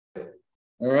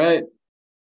All right.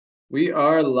 We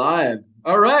are live.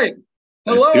 All right.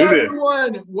 Let's Hello, do this.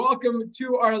 everyone. Welcome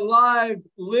to our live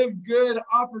Live Good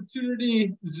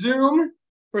Opportunity Zoom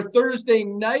for Thursday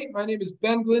night. My name is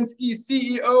Ben Glinsky,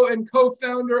 CEO and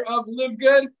co-founder of Live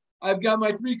Good. I've got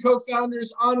my three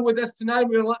co-founders on with us tonight.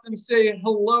 We're going to let them say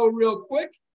hello real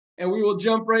quick, and we will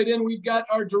jump right in. We've got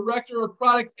our Director of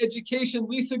Product Education,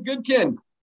 Lisa Goodkin.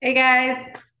 Hey,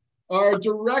 guys. Our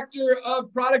Director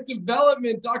of Product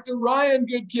Development, Dr. Ryan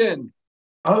Goodkin.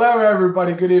 Hello,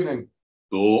 everybody. Good evening.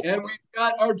 Cool. And we've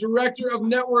got our Director of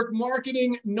Network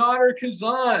Marketing, Nader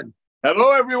Kazan.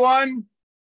 Hello, everyone.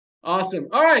 Awesome.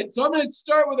 All right, so I'm going to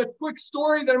start with a quick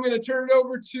story, then I'm going to turn it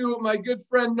over to my good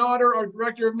friend Nader, our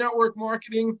Director of Network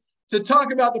Marketing, to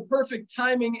talk about the perfect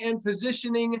timing and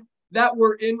positioning that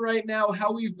we're in right now,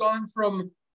 how we've gone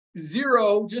from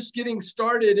zero, just getting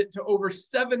started, to over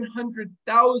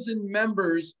 700,000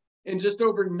 members in just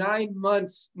over 9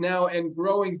 months now and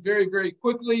growing very, very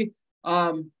quickly.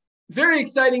 Very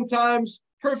exciting times,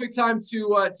 perfect time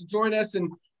to join us.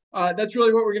 And that's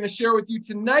really what we're going to share with you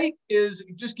tonight, is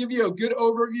just give you a good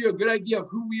overview, a good idea of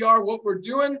who we are, what we're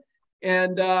doing,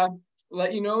 and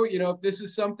let you know, if this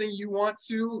is something you want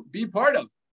to be part of.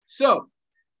 So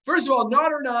first of all,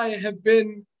 Nader and I have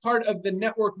been part of the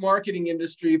network marketing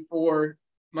industry for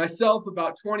myself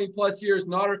about 20 plus years,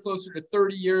 Nader closer to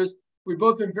 30 years. We've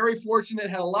both been very fortunate,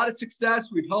 had a lot of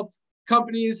success. We've helped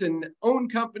companies and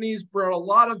owned companies, brought a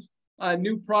lot of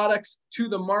new products to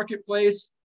the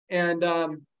marketplace, and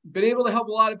been able to help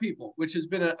a lot of people, which has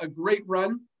been a great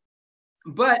run.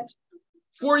 But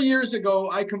 4 years ago,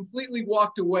 I completely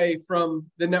walked away from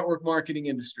the network marketing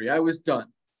industry. I was done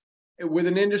with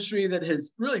an industry that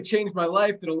has really changed my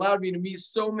life, that allowed me to meet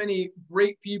so many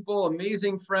great people,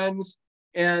 amazing friends,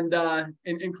 and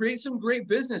create some great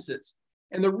businesses.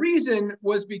 And the reason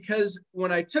was because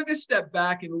when I took a step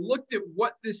back and looked at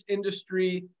what this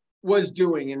industry was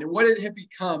doing and what it had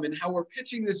become, and how we're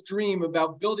pitching this dream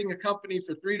about building a company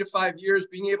for 3 to 5 years,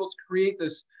 being able to create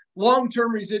this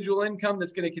long-term residual income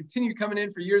that's going to continue coming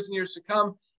in for years and years to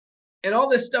come, and all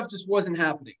this stuff just wasn't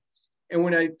happening. And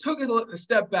when I took a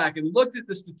step back and looked at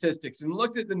the statistics and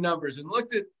looked at the numbers and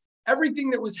looked at everything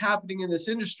that was happening in this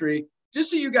industry, just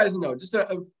so you guys know, just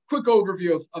a quick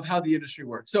overview of how the industry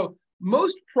works. So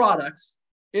most products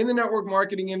in the network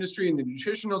marketing industry, in the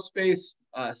nutritional space,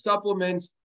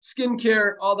 supplements,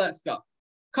 skincare, all that stuff,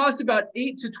 cost about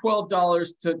 $8 to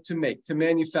 $12 to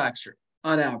manufacture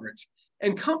on average.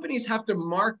 And companies have to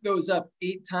mark those up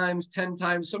 8 times, 10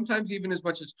 times, sometimes even as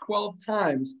much as 12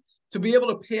 times to be able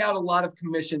to pay out a lot of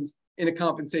commissions in a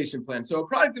compensation plan. So a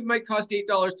product that might cost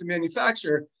 $8 to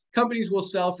manufacture, companies will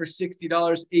sell for $60,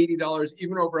 $80,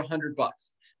 even over $100,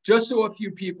 just so a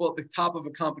few people at the top of a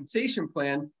compensation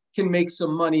plan can make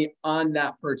some money on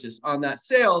that purchase, on that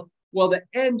sale, while the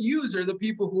end user, the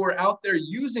people who are out there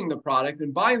using the product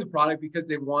and buying the product because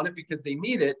they want it, because they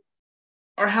need it,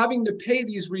 are having to pay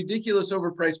these ridiculous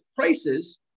overpriced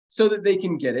prices so that they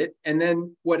can get it. And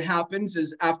then what happens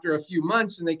is, after a few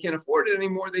months and they can't afford it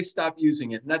anymore, they stop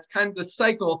using it. And that's kind of the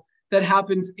cycle that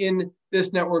happens in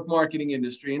this network marketing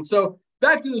industry. And so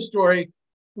back to the story,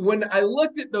 when I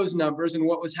looked at those numbers and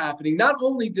what was happening, not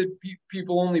only did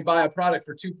people only buy a product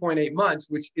for 2.8 months,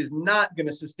 which is not going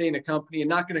to sustain a company and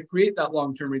not going to create that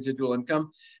long-term residual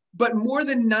income, but more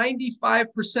than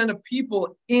 95% of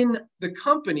people in the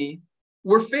company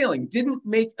were failing, didn't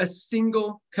make a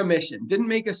single commission, didn't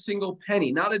make a single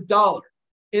penny, not a dollar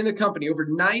in the company, over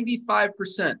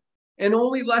 95%. And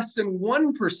only less than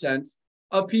 1%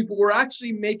 of people were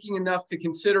actually making enough to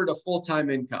consider it a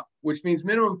full-time income, which means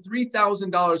minimum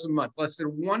 $3,000 a month. Less than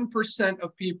 1%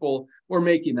 of people were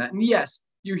making that. And yes,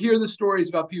 you hear the stories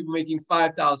about people making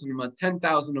 $5,000 a month,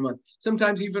 $10,000 a month,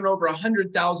 sometimes even over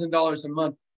 $100,000 a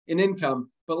month in income,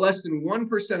 but less than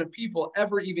 1% of people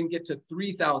ever even get to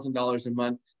 $3,000 a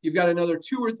month. You've got another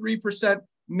 2 or 3%,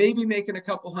 maybe making a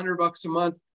couple $100 a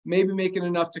month, maybe making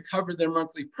enough to cover their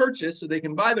monthly purchase so they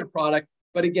can buy their product.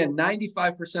 But again,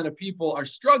 95% of people are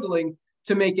struggling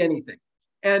to make anything.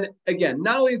 And again,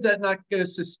 not only is that not going to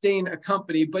sustain a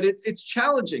company, but it's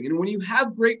challenging. And when you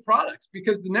have great products,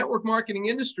 because the network marketing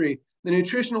industry, the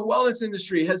nutritional wellness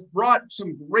industry has brought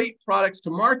some great products to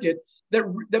market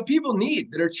that people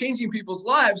need, that are changing people's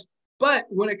lives. But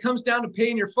when it comes down to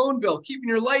paying your phone bill, keeping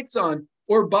your lights on,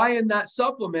 or buying that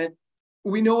supplement,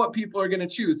 we know what people are going to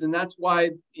choose. And that's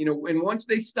why, and once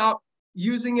they stop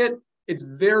using it, it's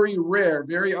very rare,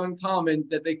 very uncommon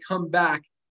that they come back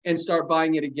and start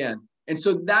buying it again. And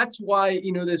so that's why,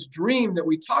 this dream that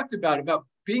we talked about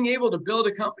being able to build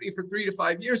a company for 3 to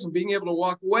 5 years and being able to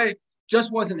walk away,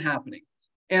 just wasn't happening.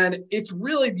 And it's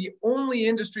really the only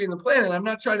industry in the planet, I'm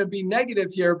not trying to be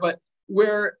negative here, but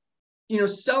where,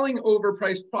 selling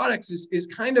overpriced products is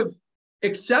kind of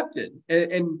accepted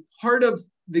and part of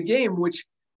the game, which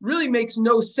really makes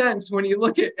no sense when you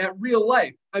look at real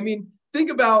life. I mean, think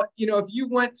about, if you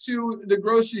went to the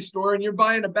grocery store and you're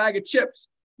buying a bag of chips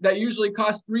that usually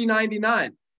cost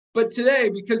 $3.99. But today,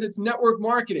 because it's network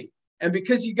marketing and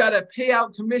because you got to pay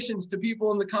out commissions to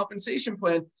people in the compensation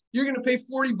plan, you're going to pay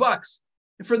 $40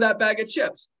 for that bag of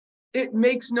chips. It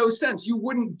makes no sense. You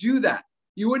wouldn't do that.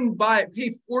 You wouldn't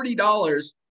pay $40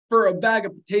 for a bag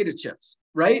of potato chips,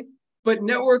 right? But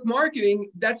network marketing,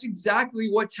 that's exactly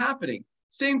what's happening.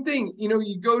 Same thing,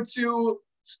 you go to,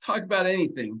 let's talk about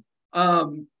anything.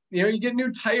 You get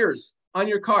new tires on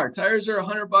your car. Tires are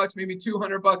 $100, maybe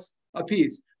 $200 a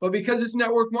piece. But because it's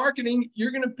network marketing,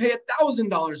 you're going to pay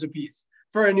 $1,000 a piece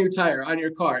for a new tire on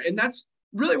your car. And that's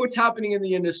really what's happening in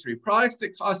the industry. Products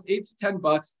that cost $8 to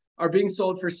 $10 are being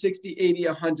sold for 60, 80,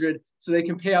 100, so they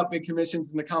can pay out big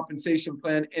commissions in the compensation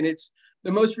plan. And it's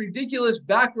the most ridiculous,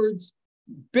 backwards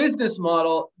business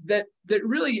model that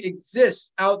really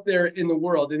exists out there in the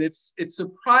world. And it's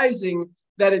surprising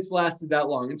that it's lasted that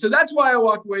long. And so that's why I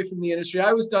walked away from the industry.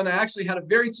 I was done. I actually had a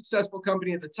very successful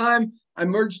company at the time. I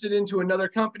merged it into another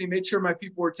company, made sure my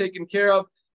people were taken care of,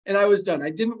 and I was done. I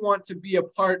didn't want to be a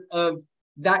part of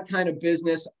that kind of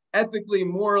business. Ethically,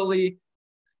 morally,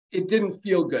 it didn't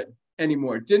feel good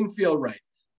anymore. It didn't feel right.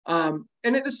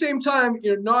 And at the same time,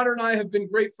 Nader and I have been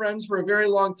great friends for a very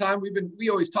long time. We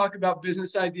always talk about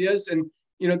business ideas, and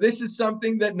this is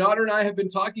something that Nader and I have been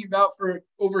talking about for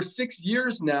over 6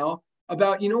 years now.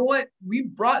 About, what, we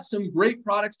brought some great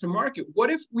products to market. What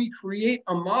if we create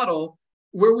a model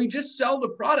where we just sell the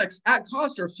products at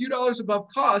cost or a few dollars above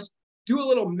cost, do a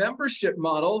little membership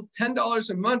model, $10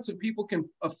 a month so people can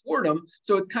afford them.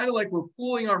 So it's kind of like we're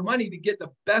pooling our money to get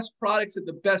the best products at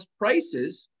the best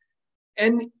prices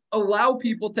and allow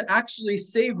people to actually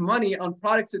save money on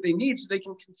products that they need so they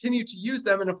can continue to use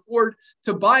them and afford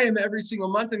to buy them every single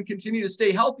month and continue to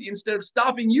stay healthy instead of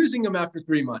stopping using them after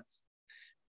 3 months.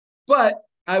 But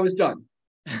I was done.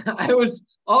 I was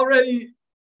already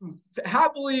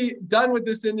happily done with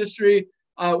this industry.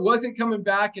 Wasn't coming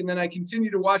back. And then I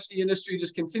continued to watch the industry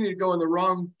just continue to go in the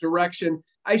wrong direction.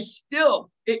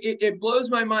 It blows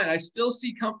my mind. I still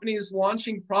see companies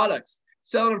launching products,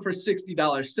 selling them for $60,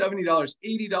 $70,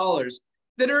 $80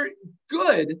 that are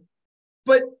good,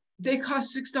 but they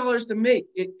cost $6 to make.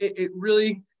 It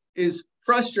really is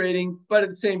frustrating, but at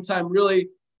the same time, really,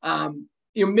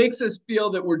 it makes us feel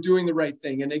that we're doing the right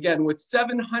thing. And again, with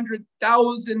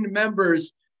 700,000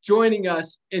 members joining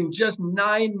us in just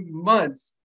 9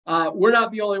 months, we're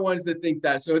not the only ones that think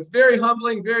that. So it's very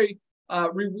humbling, very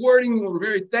rewarding. We're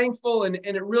very thankful. And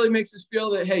it really makes us feel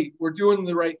that, hey, we're doing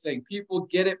the right thing. People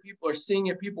get it. People are seeing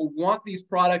it. People want these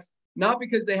products, not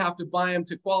because they have to buy them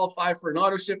to qualify for an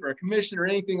auto ship or a commission or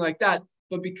anything like that,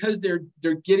 but because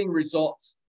they're getting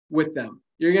results with them.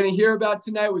 You're going to hear about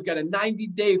tonight. We've got a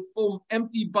 90-day full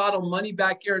empty bottle money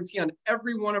back guarantee on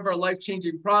every one of our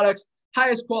life-changing products,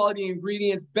 highest quality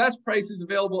ingredients, best prices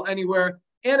available anywhere,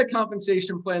 and a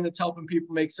compensation plan that's helping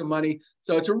people make some money.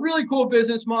 So it's a really cool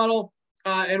business model.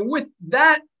 And with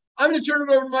that, I'm going to turn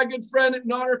it over to my good friend,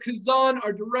 Nader Kazan,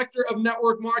 our Director of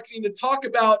Network Marketing, to talk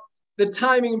about the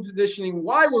timing and positioning,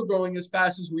 why we're growing as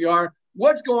fast as we are,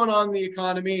 what's going on in the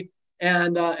economy,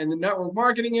 and the network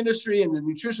marketing industry and the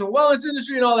nutritional wellness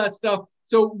industry and all that stuff.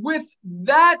 So with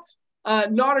that,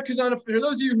 Nader Kazan, for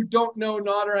those of you who don't know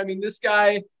Nader, I mean, this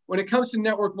guy, when it comes to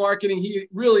network marketing, he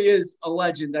really is a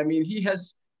legend. I mean, he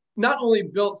has not only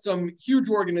built some huge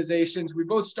organizations, we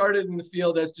both started in the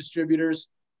field as distributors,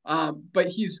 but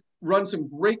he's run some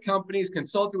great companies,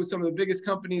 consulted with some of the biggest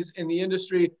companies in the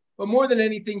industry. But more than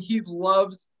anything, he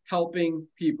loves helping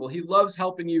people. He loves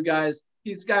helping you guys.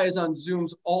 This guy is on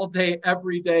Zooms all day,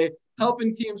 every day,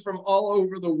 helping teams from all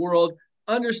over the world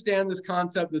understand this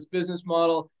concept, this business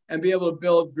model, and be able to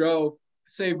build, grow,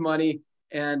 save money,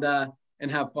 and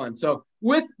have fun. So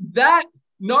with that,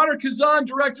 Nader Kazan,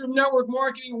 Director of Network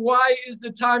Marketing, why is the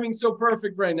timing so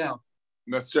perfect right now?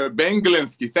 Mr. Ben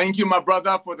Glinsky, thank you, my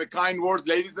brother, for the kind words.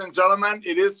 Ladies and gentlemen,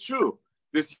 it is true.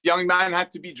 This young man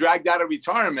had to be dragged out of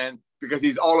retirement because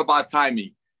he's all about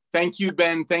timing. Thank you,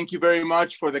 Ben. Thank you very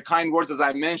much for the kind words, as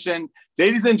I mentioned.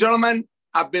 Ladies and gentlemen,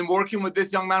 I've been working with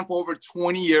this young man for over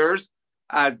 20 years.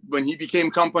 As when he became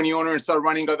company owner and started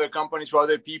running other companies for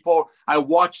other people, I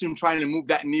watched him trying to move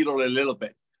that needle a little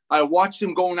bit. I watched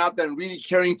him going out there and really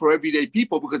caring for everyday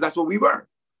people because that's what we were.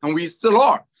 And we still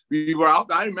are. We were out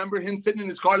there. I remember him sitting in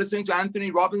his car listening to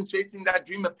Anthony Robbins, chasing that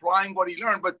dream, applying what he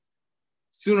learned. But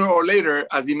sooner or later,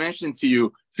 as he mentioned to you,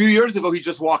 a few years ago, he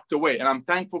just walked away. And I'm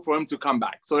thankful for him to come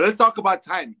back. So let's talk about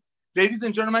timing. Ladies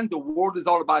and gentlemen, the world is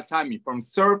all about timing. From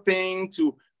surfing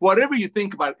to whatever you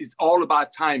think about, it's all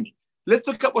about timing. Let's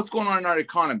look at what's going on in our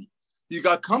economy. You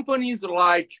got companies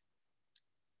like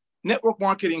network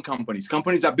marketing companies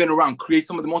that have been around, create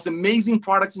some of the most amazing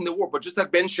products in the world. But just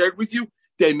like Ben shared with you,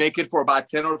 they make it for about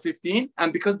 10 or 15.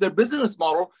 And because their business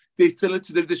model, they sell it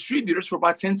to their distributors for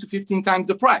about 10 to 15 times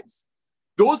the price.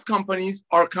 Those companies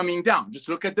are coming down. Just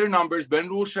look at their numbers.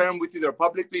 Ben will share them with you. They're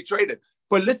publicly traded.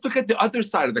 But let's look at the other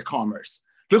side of the commerce.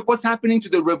 Look what's happening to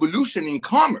the revolution in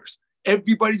commerce.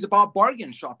 Everybody's about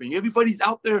bargain shopping. Everybody's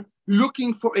out there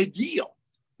looking for a deal.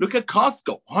 Look at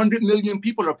Costco. 100 million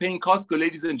people are paying Costco,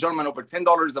 ladies and gentlemen, over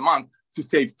 $10 a month to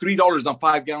save $3 on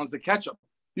 5 gallons of ketchup.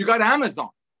 You got Amazon,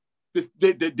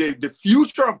 the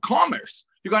future of commerce.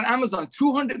 You got Amazon.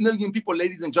 200 million people,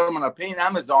 ladies and gentlemen, are paying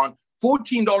Amazon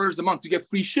 $14 a month to get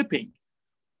free shipping.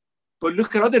 But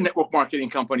look at other network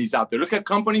marketing companies out there. Look at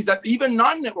companies that, even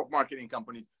non-network marketing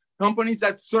companies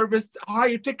that service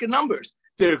higher ticket numbers,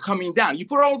 they're coming down. You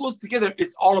put all those together,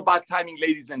 it's all about timing,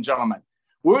 ladies and gentlemen.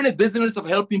 We're in a business of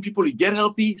helping people to get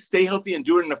healthy, stay healthy, and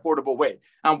do it in an affordable way.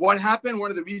 And what happened, one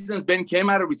of the reasons Ben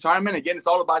came out of retirement, again, it's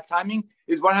all about timing,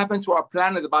 is what happened to our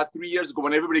planet about 3 years ago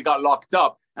when everybody got locked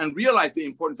up and realized the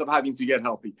importance of having to get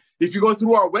healthy. If you go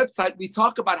through our website, we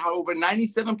talk about how over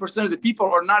 97% of the people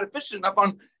are not efficient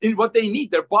enough in what they need,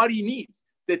 their body needs.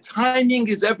 The timing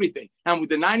is everything. And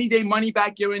with the 90-day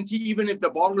money-back guarantee, even if the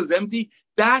bottle is empty,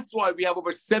 that's why we have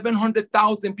over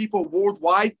 700,000 people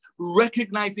worldwide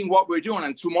recognizing what we're doing.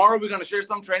 And tomorrow we're going to share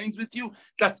some trainings with you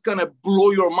that's going to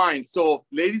blow your mind. So,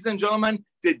 ladies and gentlemen,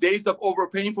 the days of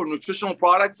overpaying for nutritional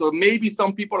products, so maybe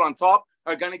some people on top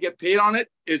are going to get paid on it,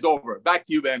 is over. Back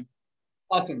to you, Ben.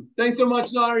 Awesome. Thanks so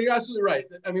much, Nader. You're absolutely right.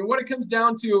 I mean, what it comes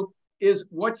down to is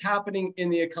what's happening in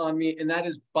the economy, and that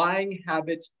is buying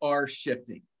habits are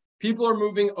shifting. People are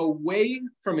moving away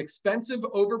from expensive,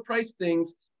 overpriced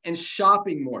things and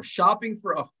shopping more, shopping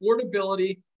for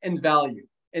affordability and value.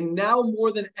 And now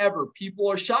more than ever, people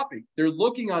are shopping. They're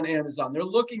looking on Amazon. They're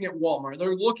looking at Walmart.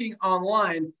 They're looking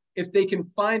online if they can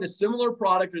find a similar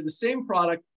product or the same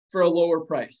product for a lower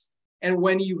price. And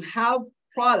when you have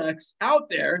products out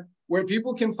there where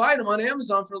people can find them on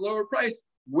Amazon for a lower price,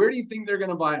 where do you think they're going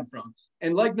to buy them from?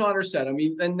 And like Nader said, I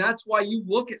mean, and that's why you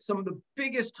look at some of the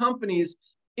biggest companies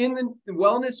in the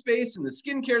wellness space, in the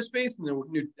skincare space, in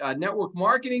the network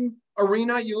marketing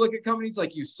arena. You look at companies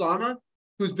like USANA,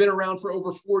 who's been around for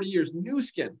over 40 years. Nu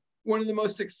Skin, one of the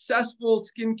most successful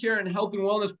skincare and health and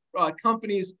wellness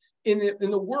companies in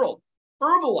the world.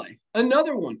 Herbalife,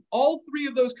 another one. All three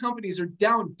of those companies are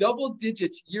down double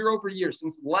digits year over year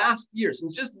since last year.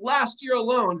 Since just last year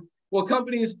alone, well,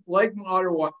 companies like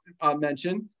Nader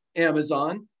mentioned,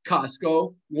 Amazon,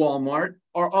 Costco, Walmart,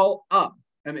 are all up.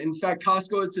 And in fact,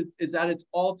 Costco is at its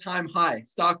all-time high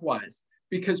stock-wise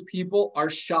because people are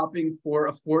shopping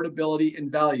for affordability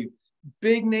and value.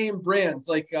 Big name brands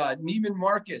like Neiman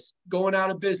Marcus going out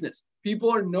of business.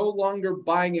 People are no longer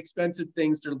buying expensive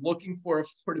things. They're looking for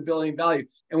affordability and value.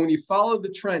 And when you follow the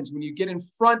trends, when you get in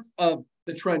front of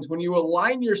the trends, when you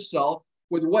align yourself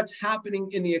with what's happening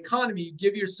in the economy, you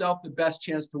give yourself the best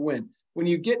chance to win. When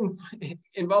you get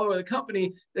involved with a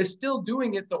company that's still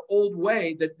doing it the old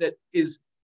way, that is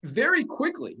very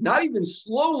quickly, not even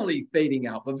slowly fading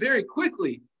out, but very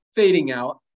quickly fading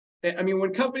out. I mean,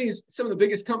 when companies, some of the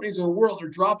biggest companies in the world are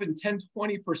dropping 10,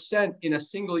 20% in a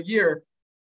single year,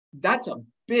 that's a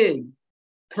big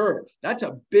curve. That's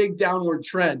a big downward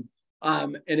trend.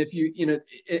 And if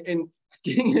and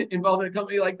getting involved in a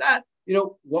company like that,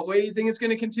 what way do you think it's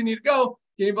going to continue to go?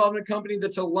 Get involved in a company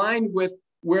that's aligned with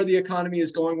where the economy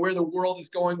is going, where the world is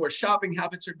going, where shopping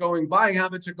habits are going, buying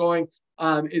habits are going,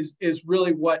 is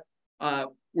really what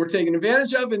we're taking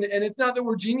advantage of. And it's not that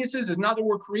we're geniuses. It's not that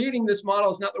we're creating this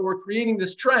model. It's not that we're creating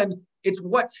this trend. It's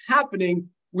what's happening.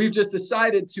 We've just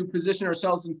decided to position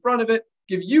ourselves in front of it,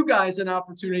 give you guys an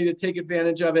opportunity to take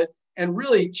advantage of it and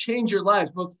really change your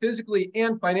lives, both physically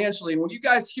and financially. And when you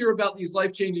guys hear about these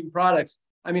life-changing products,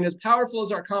 I mean, as powerful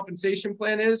as our compensation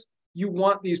plan is, you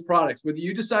want these products. Whether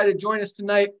you decide to join us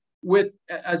tonight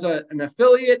as an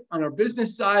affiliate on our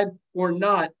business side or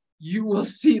not, you will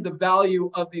see the value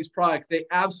of these products. They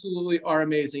absolutely are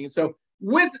amazing. And so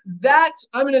with that,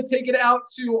 I'm going to take it out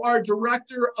to our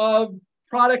director of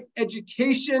product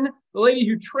education, the lady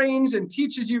who trains and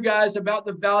teaches you guys about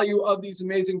the value of these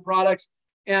amazing products.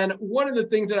 And one of the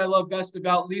things that I love best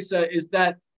about Lisa is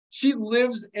that she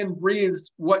lives and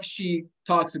breathes what she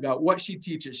talks about, what she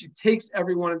teaches. She takes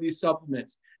every one of these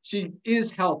supplements. She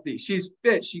is healthy. She's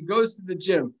fit. She goes to the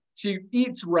gym. She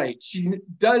eats right. She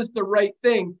does the right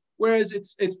thing. Whereas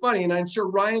it's funny, and I'm sure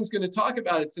Ryan's going to talk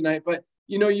about it tonight, but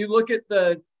you know, you look at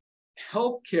the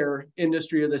healthcare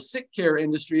industry or the sick care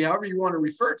industry, however you want to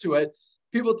refer to it,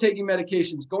 people taking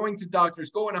medications, going to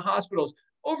doctors, going to hospitals.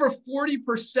 Over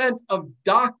 40% of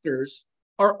doctors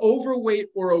are overweight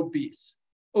or obese.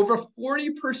 Over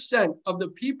 40% of the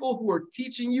people who are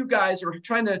teaching you guys or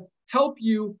trying to help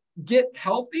you get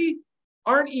healthy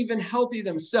aren't even healthy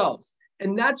themselves.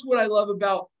 And that's what I love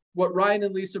about what Ryan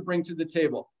and Lisa bring to the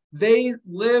table. They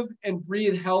live and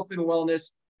breathe health and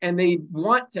wellness, and they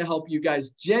want to help you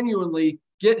guys genuinely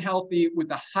get healthy with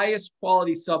the highest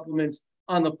quality supplements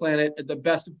on the planet at the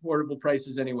best affordable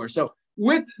prices anywhere. So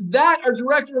with that, our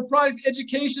Director of Product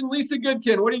Education, Lisa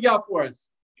Goodkin, what do you got for us?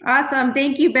 Awesome.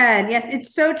 Thank you, Ben. Yes,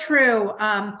 it's so true.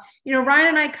 You know, Ryan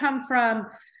and I come from,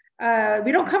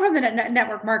 we don't come from the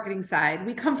network marketing side.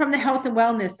 We come from the health and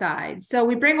wellness side. So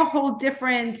we bring a whole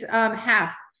different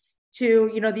half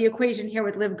to, you know, the equation here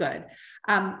with LiveGood.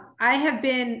 I have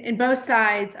been in both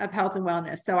sides of health and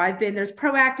wellness. So there's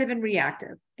proactive and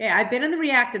reactive. Okay, I've been on the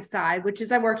reactive side, which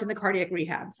is I worked in the cardiac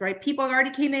rehabs, right? People already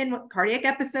came in with cardiac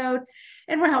episode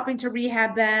and we're helping to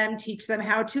rehab them, teach them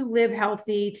how to live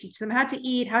healthy, teach them how to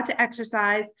eat, how to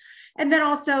exercise. And then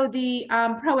also the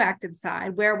proactive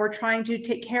side, where we're trying to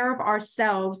take care of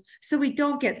ourselves so we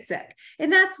don't get sick.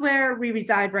 And that's where we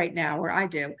reside right now, where I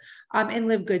do, and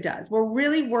LiveGood does. We're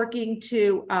really working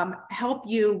to help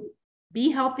you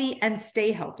be healthy and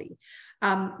stay healthy.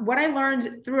 What I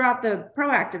learned throughout the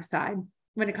proactive side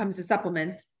when it comes to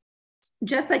supplements,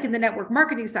 just like in the network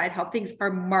marketing side, how things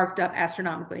are marked up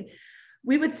astronomically.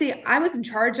 We would see, I was in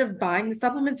charge of buying the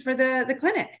supplements for the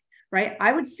clinic, right?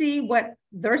 I would see what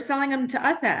they're selling them to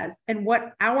us as and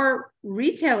what our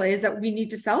retail is that we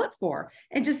need to sell it for.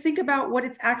 And just think about what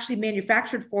it's actually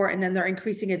manufactured for. And then they're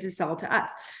increasing it to sell to us.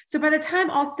 So by the time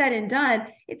all said and done,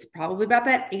 it's probably about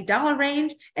that $8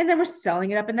 range. And then we're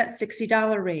selling it up in that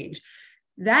 $60 range.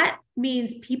 That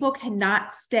means people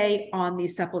cannot stay on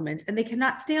these supplements and they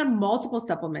cannot stay on multiple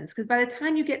supplements, because by the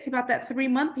time you get to about that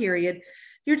 3-month period,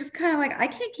 you're just kind of like, I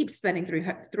can't keep spending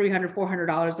 $300,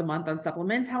 $400 a month on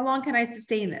supplements. How long can I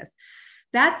sustain this?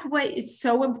 That's why it's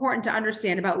so important to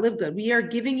understand about LiveGood. We are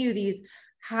giving you these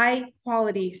high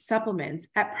quality supplements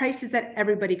at prices that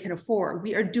everybody can afford.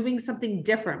 We are doing something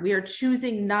different. We are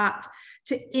choosing not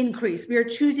to increase. We are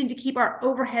choosing to keep our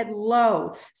overhead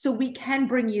low so we can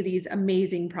bring you these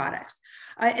amazing products.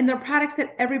 And they're products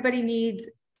that everybody needs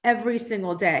every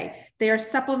single day. They are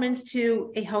supplements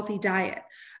to a healthy diet.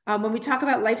 When we talk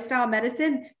about lifestyle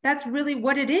medicine, that's really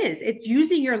what it is. It's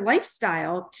using your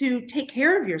lifestyle to take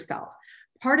care of yourself.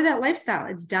 Part of that lifestyle,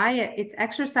 it's diet, it's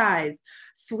exercise,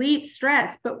 sleep,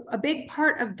 stress. But a big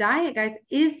part of diet, guys,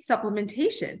 is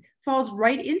supplementation. Falls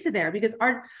right into there because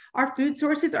our food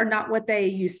sources are not what they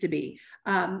used to be.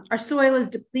 Our soil is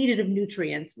depleted of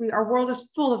nutrients. Our world is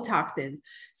full of toxins.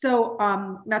 So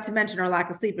not to mention our lack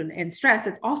of sleep and stress,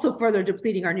 it's also further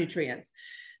depleting our nutrients.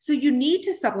 So you need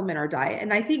to supplement our diet.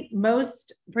 And I think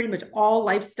pretty much all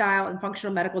lifestyle and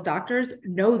functional medical doctors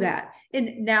know that.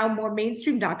 And now more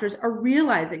mainstream doctors are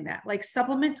realizing that, like,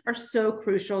 supplements are so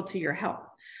crucial to your health.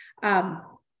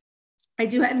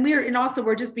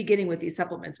 We're just beginning with these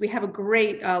supplements. We have a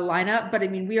great lineup, but I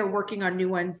mean, we are working on new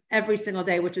ones every single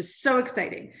day, which is so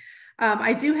exciting.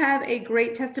 I do have a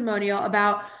great testimonial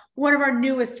about one of our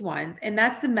newest ones, and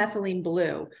that's the methylene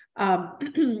blue.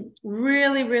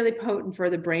 Really, really potent for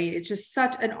the brain. It's just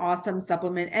such an awesome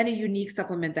supplement and a unique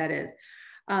supplement that is.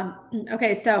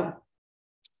 Okay, so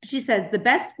she says, the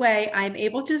best way I'm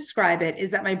able to describe it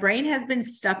is that my brain has been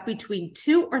stuck between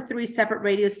 2 or 3 separate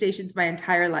radio stations my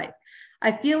entire life.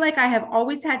 I feel like I have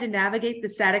always had to navigate the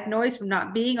static noise from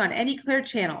not being on any clear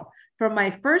channel. From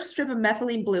my first strip of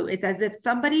methylene blue, it's as if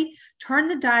somebody turned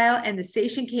the dial and the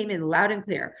station came in loud and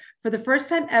clear. For the first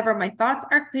time ever, my thoughts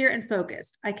are clear and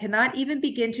focused. I cannot even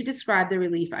begin to describe the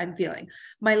relief I'm feeling.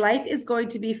 My life is going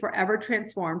to be forever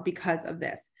transformed because of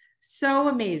this. So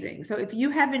amazing. So if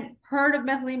you haven't heard of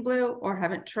methylene blue or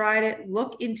haven't tried it,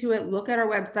 look into it, look at our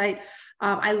website.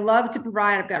 I love to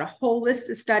provide, I've got a whole list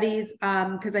of studies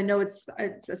because I know it's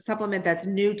a supplement that's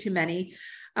new to many.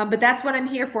 But that's what I'm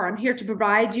here for. I'm here to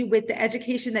provide you with the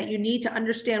education that you need to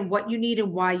understand what you need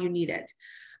and why you need it.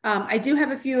 I do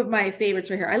have a few of my favorites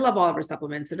right here. I love all of our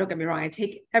supplements, so don't get me wrong. I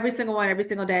take every single one every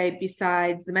single day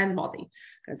besides the men's multi,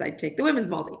 because I take the women's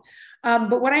multi.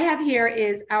 But what I have here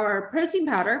is our protein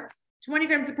powder, 20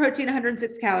 grams of protein,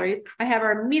 106 calories. I have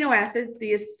our amino acids,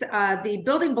 the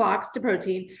building blocks to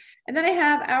protein. And then I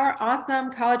have our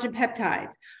awesome collagen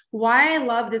peptides. Why I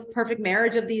love this perfect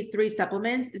marriage of these 3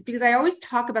 supplements is because I always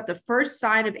talk about the first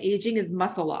sign of aging is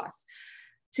muscle loss.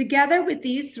 Together with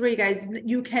these three, guys,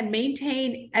 you can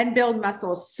maintain and build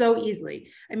muscle so easily.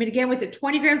 I mean, again, with the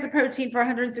 20 grams of protein for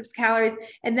 106 calories,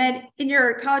 and then in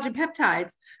your collagen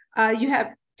peptides, you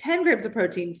have 10 grams of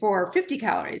protein for 50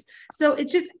 calories. So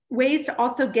it's just ways to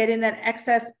also get in that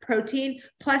excess protein,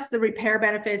 plus the repair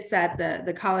benefits that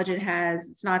the collagen has.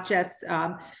 It's not just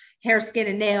hair, skin,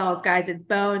 and nails, guys. It's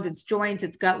bones, it's joints,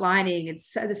 it's gut lining.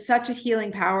 It's such a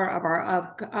healing power of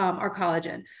our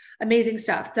collagen. Amazing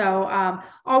stuff. So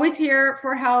always here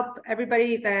for help.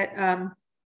 Everybody that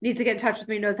needs to get in touch with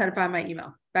me knows how to find my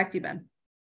email. Back to you, Ben.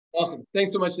 Awesome.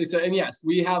 Thanks so much, Lisa. And yes,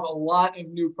 we have a lot of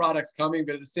new products coming,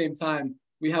 but at the same time,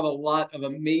 we have a lot of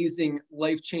amazing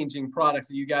life-changing products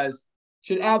that you guys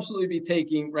should absolutely be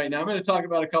taking right now. I'm going to talk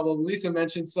about a couple of them. Lisa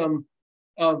mentioned some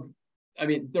of, I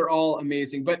mean, they're all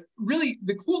amazing, but really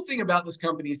the cool thing about this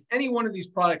company is any one of these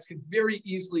products could very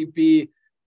easily be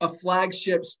a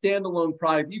flagship standalone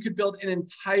product you could build an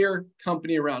entire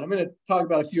company around. I'm going to talk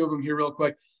about a few of them here real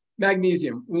quick.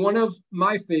 Magnesium, one of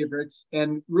my favorites,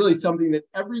 and really something that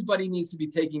everybody needs to be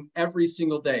taking every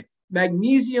single day.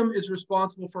 Magnesium is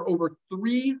responsible for over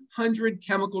 300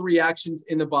 chemical reactions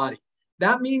in the body.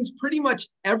 That means pretty much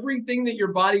everything that your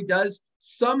body does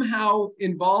somehow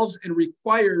involves and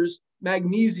requires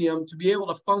magnesium to be able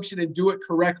to function and do it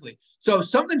correctly. So if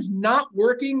something's not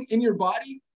working in your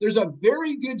body, there's a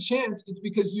very good chance it's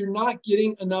because you're not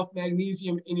getting enough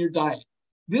magnesium in your diet.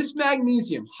 This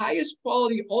magnesium, highest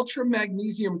quality ultra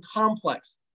magnesium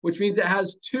complex, which means it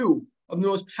has two of the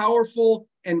most powerful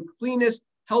and cleanest,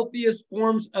 healthiest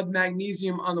forms of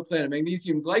magnesium on the planet,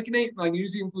 magnesium glycinate,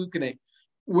 magnesium gluconate,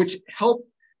 which help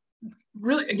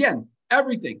really, again,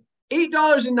 everything.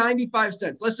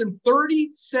 $8.95, less than 30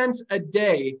 cents a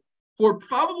day for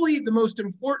probably the most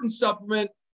important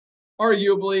supplement,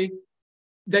 arguably,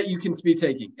 that you can be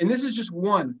taking. And this is just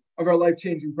one of our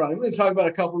life-changing products. I'm going to talk about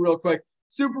a couple real quick.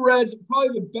 Super Reds,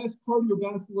 probably the best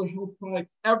cardiovascular health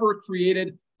product ever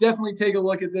created. Definitely take a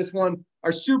look at this one.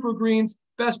 Our Super Greens,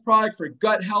 best product for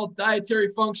gut health, dietary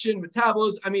function,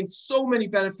 metabolism. I mean, so many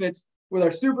benefits with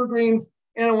our Super Greens.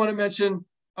 And I want to mention,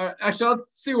 actually, I'll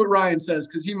see what Ryan says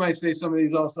because he might say some of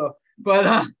these also.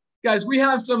 But guys, we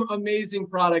have some amazing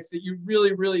products that you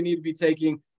really, really need to be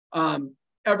taking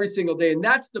every single day. And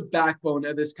that's the backbone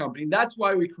of this company. That's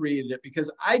why we created it, because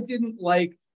I didn't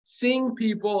like seeing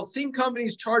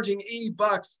companies charging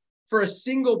 $80 for a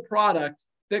single product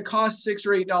that costs $6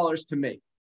 or $8 to make.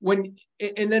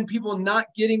 And then people not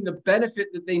getting the benefit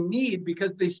that they need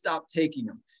because they stopped taking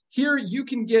them. Here you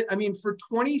can get, I mean, for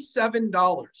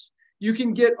 $27, you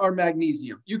can get our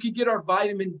magnesium. You could get our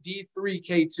vitamin D3,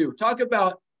 K2. Talk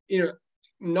about,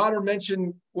 not to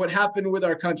mention what happened with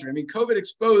our country. I mean, COVID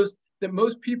exposed that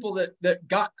most people that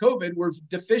got COVID were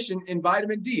deficient in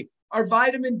vitamin D. Our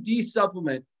vitamin D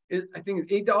supplement is, I think,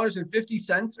 it's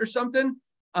 $8.50 or something.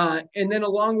 And then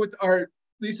along with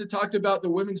Lisa talked about the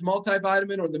women's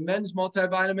multivitamin or the men's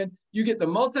multivitamin. You get the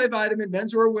multivitamin,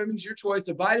 men's or women's, your choice,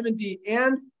 the vitamin D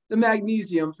and the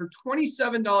magnesium for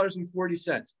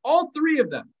 $27.40. All three of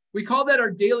them. We call that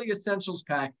our daily essentials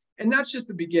pack. And that's just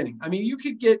the beginning. I mean, you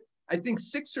could get, I think,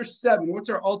 6 or 7. What's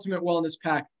our ultimate wellness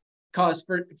pack cost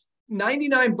for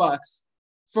 $99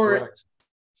 for Correct.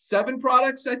 7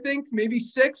 products, I think, maybe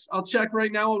 6. I'll check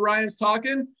right now while Ryan's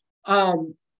talking.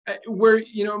 Where,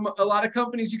 a lot of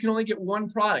companies, you can only get one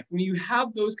product. When you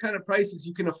have those kind of prices,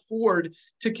 you can afford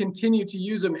to continue to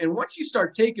use them. And once you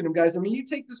start taking them, guys, I mean, you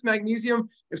take this magnesium,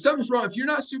 if something's wrong, if you're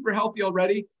not super healthy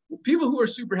already, people who are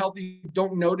super healthy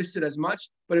don't notice it as much.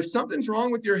 But if something's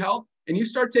wrong with your health and you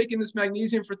start taking this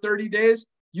magnesium for 30 days,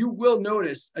 you will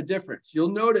notice a difference.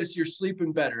 You'll notice you're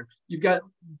sleeping better. You've got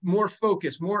more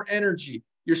focus, more energy.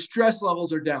 Your stress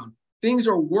levels are down. Things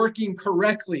are working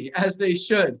correctly as they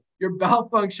should. Your bowel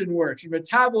function works. Your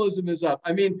metabolism is up.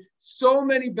 I mean, so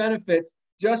many benefits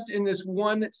just in this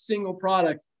one single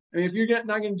product. I mean, if you're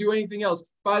not going to do anything else,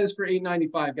 buy this for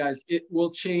 $8.95, guys. It will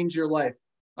change your life.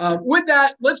 With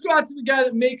that, let's go out to the guy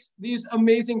that makes these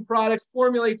amazing products,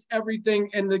 formulates everything.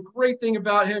 And the great thing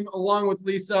about him, along with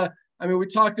Lisa, I mean, we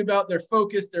talked about their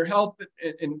focus, their health,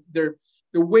 and the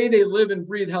way they live and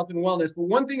breathe health and wellness. But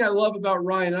one thing I love about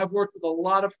Ryan, I've worked with a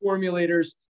lot of formulators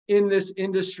in this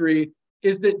industry,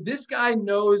 is that this guy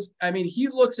knows, I mean, he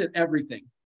looks at everything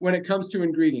when it comes to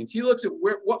ingredients. He looks at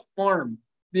what farm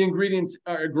the ingredients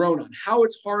are grown on, how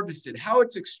it's harvested, how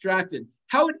it's extracted,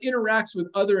 how it interacts with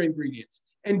other ingredients.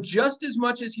 And just as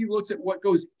much as he looks at what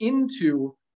goes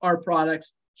into our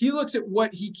products, he looks at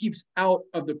what he keeps out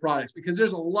of the products, because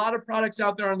there's a lot of products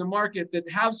out there on the market that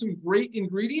have some great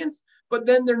ingredients, but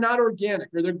then they're not organic,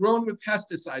 or they're grown with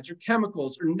pesticides or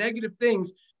chemicals or negative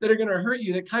things that are going to hurt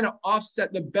you, that kind of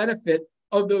offset the benefit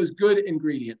of those good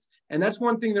ingredients. And that's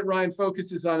one thing that Ryan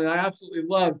focuses on, and I absolutely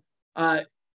love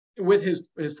with his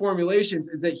formulations,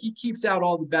 is that he keeps out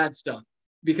all the bad stuff,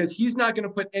 because he's not going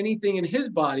to put anything in his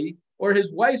body or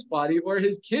his wife's body or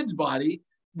his kid's body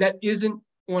that isn't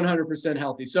 100%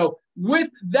 healthy. So with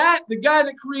that, the guy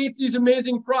that creates these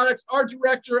amazing products, our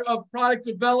director of product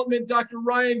development, Dr.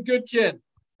 Ryan Goodkin.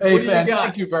 Hey, Ben,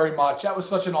 thank you very much. That was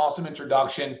such an awesome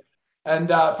introduction. And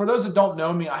for those that don't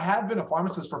know me, I have been a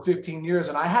pharmacist for 15 years,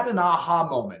 and I had an aha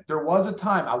moment. There was a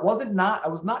time I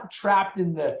was not trapped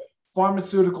in the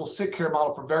pharmaceutical sick care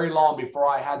model for very long before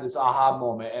I had this aha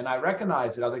moment. And I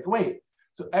recognized it. I was like, wait,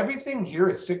 so everything here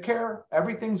is sick care?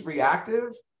 Everything's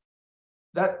reactive?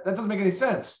 That doesn't make any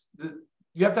sense.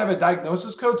 You have to have a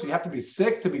diagnosis code, so you have to be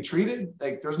sick to be treated.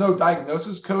 Like, there's no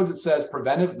diagnosis code that says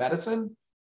preventive medicine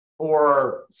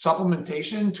or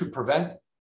supplementation to prevent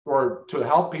or to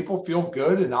help people feel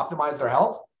good and optimize their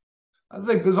health. I was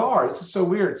like, bizarre. This is so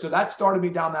weird. So that started me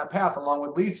down that path along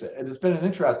with Lisa. And it's been an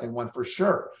interesting one for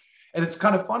sure. And it's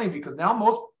kind of funny because now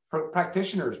most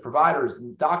practitioners, providers,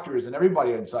 and doctors, and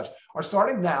everybody and such are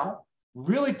starting now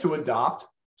really to adopt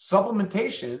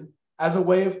supplementation as a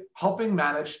way of helping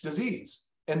manage disease.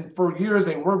 And for years,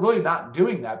 they were really not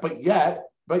doing that. But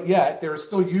yet they're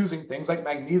still using things like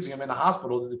magnesium in the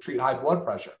hospital to treat high blood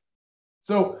pressure.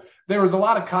 So there was a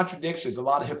lot of contradictions, a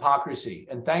lot of hypocrisy.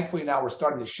 And thankfully now we're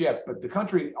starting to shift, but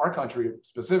our country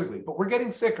specifically, but we're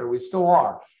getting sicker. We still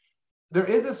are. There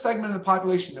is a segment of the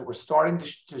population that we're starting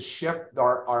to shift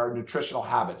our nutritional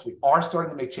habits. We are starting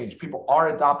to make change. People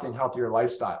are adopting healthier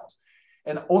lifestyles.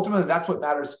 And ultimately, that's what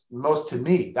matters most to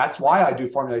me. That's why I do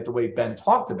formulate the way Ben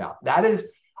talked about. That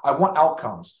is, I want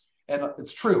outcomes. And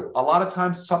it's true. A lot of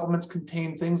times supplements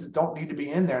contain things that don't need to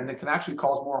be in there, and they can actually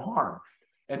cause more harm.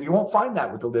 And you won't find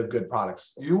that with the LiveGood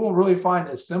products. You will really find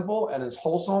as simple and as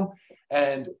wholesome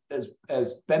and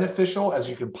as beneficial as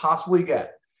you can possibly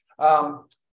get.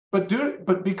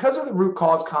 But because of the root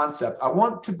cause concept, I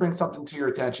want to bring something to your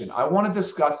attention. I want to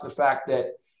discuss the fact that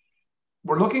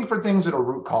we're looking for things that are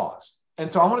root cause. And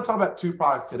so I want to talk about two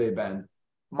products today, Ben.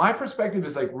 My perspective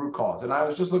is like root cause. And I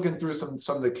was just looking through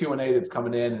some of the Q&A that's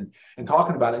coming in and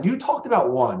talking about it. And you talked about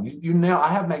one.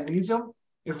 I have magnesium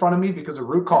in front of me because of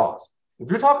root cause. If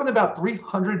you're talking about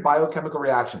 300 biochemical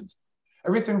reactions,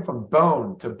 everything from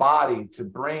bone to body to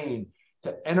brain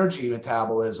to energy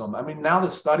metabolism. I mean, now the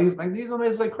studies, magnesium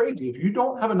is like crazy. If you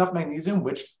don't have enough magnesium,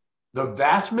 which the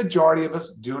vast majority of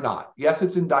us do not. Yes,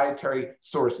 it's in dietary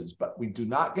sources, but we do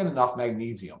not get enough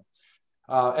magnesium.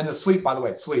 And the sleep, by the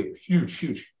way,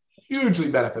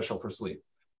 hugely beneficial for sleep.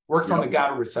 Works on the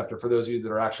GABA receptor for those of you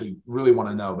that are actually really want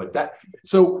to know. But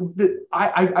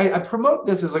I promote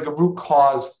this as like a root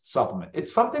cause supplement.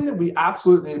 It's something that we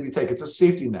absolutely need to be taking. It's a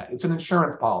safety net. It's an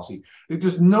insurance policy.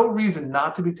 There's no reason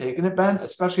not to be taking it, Ben,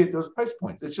 especially at those price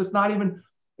points. It's just not even,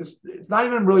 it's not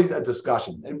even really a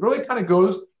discussion. It really kind of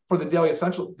goes for the daily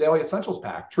essentials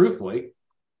pack, truthfully.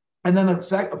 And then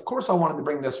of course, I wanted to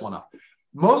bring this one up.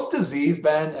 Most disease,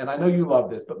 Ben, and I know you love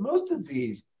this, but most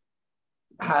disease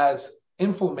has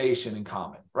inflammation in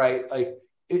common, right? Like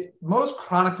most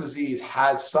chronic disease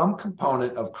has some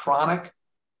component of chronic,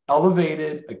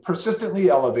 elevated, like persistently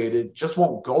elevated, just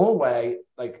won't go away,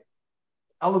 like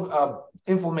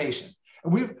inflammation.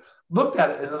 And we've looked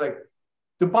at it and it's like,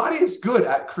 the body is good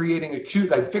at creating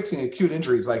fixing acute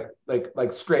injuries like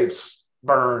scrapes,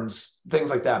 burns, things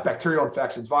like that, bacterial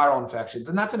infections, viral infections,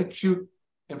 and that's an acute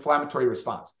inflammatory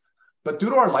response. But due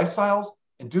to our lifestyles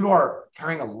and due to our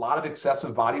carrying a lot of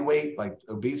excessive body weight, like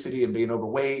obesity and being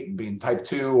overweight and being type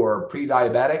 2 or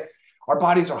pre-diabetic, our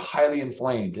bodies are highly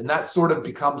inflamed. And that sort of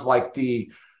becomes like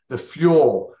the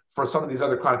fuel for some of these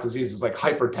other chronic diseases like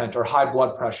hypertension or high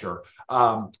blood pressure,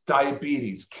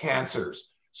 diabetes,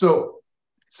 cancers. So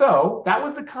that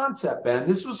was the concept, Ben.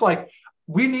 This was like,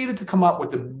 we needed to come up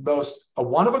with the most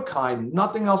one of a kind,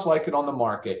 nothing else like it on the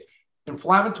market,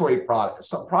 inflammatory product,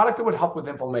 some product that would help with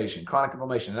inflammation, chronic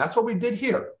inflammation. And that's what we did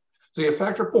here. So you have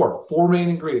factor four main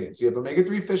ingredients. You have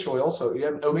omega-3 fish oil. So you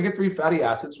have omega-3 fatty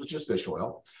acids, which is fish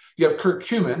oil. You have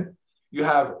curcumin. You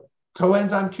have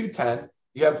coenzyme Q10.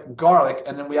 You have garlic.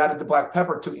 And then we added the black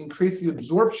pepper to increase the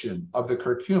absorption of the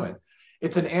curcumin.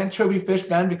 It's an anchovy fish,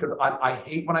 Ben, because I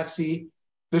hate when I see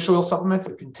fish oil supplements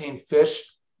that contain fish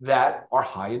that are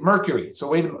high in mercury. So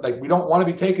we don't want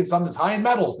to be taking something that's high in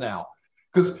metals now.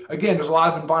 Because again, there's a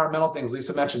lot of environmental things.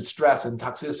 Lisa mentioned stress and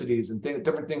toxicities and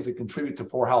different things that contribute to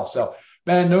poor health. So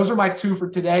Ben, those are my two for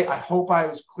today. I hope I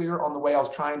was clear on the way I was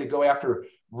trying to go after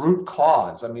root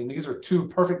cause. I mean, these are two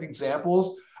perfect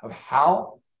examples of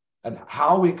how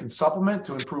we can supplement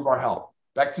to improve our health.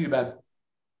 Back to you, Ben.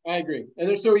 I agree. And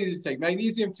they're so easy to take.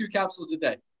 Magnesium, 2 capsules a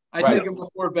day. I take them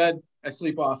before bed. I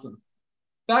sleep awesome.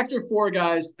 Factor 4,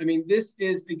 guys. I mean, this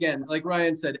is, again, like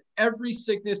Ryan said, every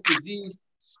sickness, disease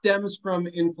stems from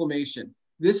inflammation.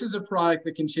 This is a product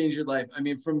that can change your life. I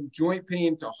mean, from joint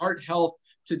pain to heart health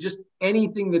to just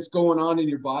anything that's going on in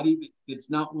your body that's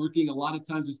not working. A lot of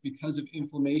times it's because of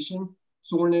inflammation,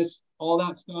 soreness, all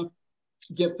that stuff.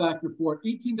 Get Factor 4,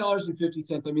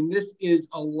 $18.50. I mean, this is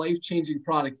a life-changing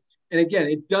product. And again,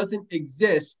 it doesn't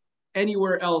exist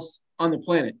anywhere else on the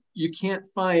planet. You can't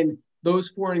find those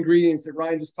 4 ingredients that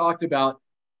Ryan just talked about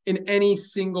in any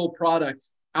single product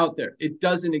out there. It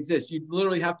doesn't exist. You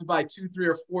literally have to buy 2, 3,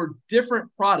 or 4 different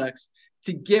products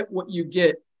to get what you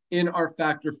get in our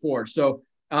Factor 4. So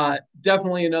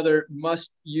definitely another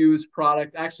must-use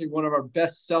product. Actually, one of our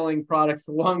best-selling products,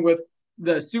 along with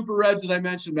the Super Reds that I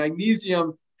mentioned.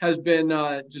 Magnesium has been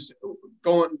just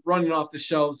running off the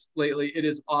shelves lately. It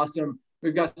is awesome.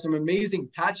 We've got some amazing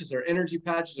patches. Our energy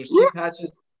patches, our sleep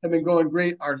patches have been going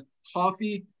great. Our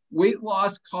coffee, weight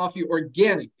loss coffee,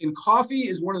 organic. And coffee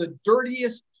is one of the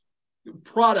dirtiest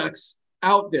products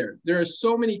out there. There are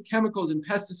so many chemicals and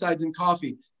pesticides in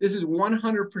coffee. This is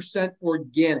 100%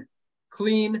 organic,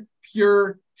 clean,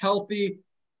 pure, healthy,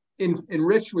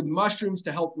 enriched with mushrooms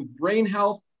to help with brain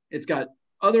health. It's got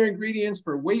other ingredients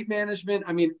for weight management.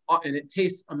 I mean, and it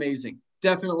tastes amazing.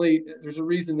 Definitely, there's a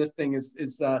reason this thing is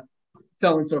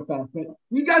selling so fast. But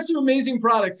we got some amazing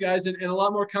products, guys, and a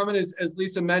lot more coming, as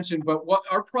Lisa mentioned. But what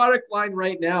our product line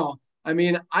right now, I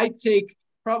mean, I take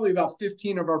probably about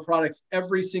 15 of our products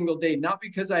every single day, not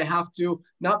because I have to,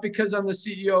 not because I'm the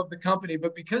CEO of the company,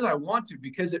 but because I want to,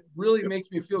 because it really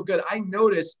makes me feel good. I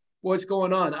notice what's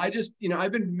going on. I just,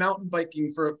 I've been mountain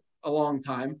biking for a long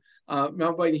time.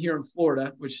 Mountain biking here in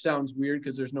Florida, which sounds weird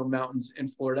because there's no mountains in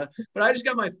Florida, but I just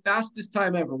got my fastest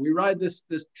time ever. We ride this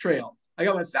trail. I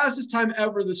got my fastest time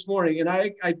ever this morning, and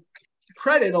I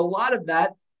credit a lot of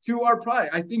that to our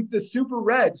product. I think the Super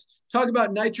Reds talk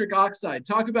about nitric oxide,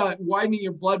 talk about widening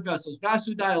your blood vessels,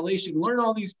 vasodilation, learn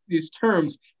all these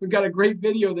terms. We've got a great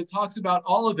video that talks about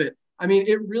all of it. I mean,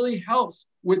 it really helps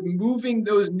with moving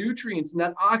those nutrients and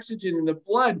that oxygen in the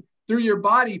blood through your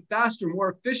body faster,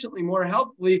 more efficiently, more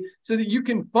healthily, so that you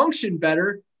can function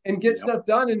better and get stuff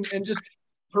done and just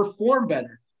perform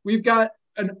better. We've got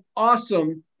an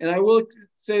awesome, and I will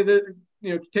say that,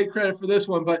 take credit for this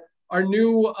one, but our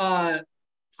new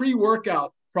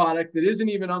pre-workout product that isn't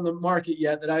even on the market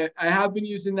yet, that I have been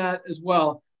using that as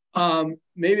well.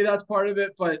 Maybe that's part of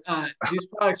it, but these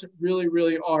products really,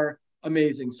 really are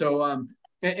amazing. So,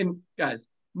 and guys,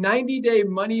 90-day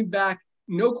money back,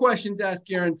 no questions asked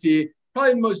guarantee,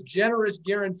 probably the most generous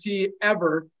guarantee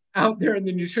ever out there in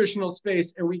the nutritional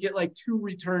space. And we get like 2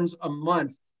 returns a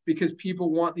month because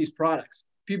people want these products.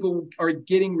 People are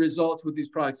getting results with these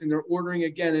products, and they're ordering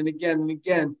again and again and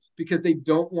again because they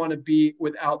don't want to be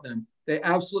without them. They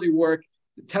absolutely work.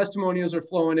 The testimonials are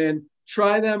flowing in.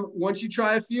 Try them. Once you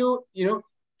try a few,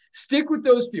 stick with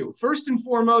those few. First and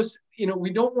foremost,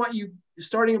 we don't want you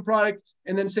starting a product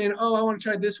and then saying, oh, I want to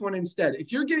try this one instead.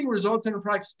 If you're getting results in a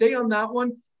product, stay on that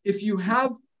one. If you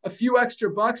have a few extra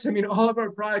bucks, I mean, all of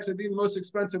our products, I think the most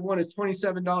expensive one is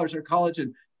 $27 or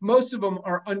collagen. Most of them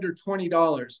are under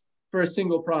 $20 for a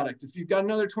single product. If you've got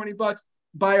another 20 bucks,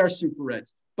 buy our Super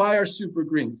Reds, buy our Super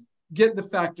Greens, get the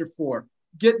Factor 4,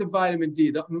 get the vitamin D,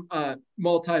 the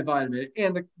multivitamin,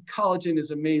 and the collagen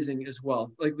is amazing as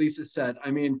well. Like Lisa said,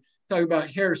 I mean, talk about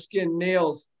hair, skin,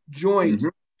 nails, joints,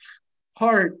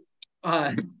 heart,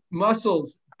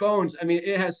 muscles, bones. I mean,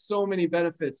 it has so many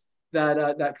benefits,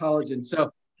 that collagen.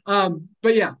 So,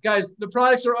 but yeah, guys, the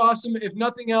products are awesome. If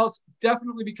nothing else,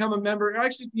 definitely become a member.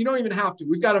 Actually, you don't even have to.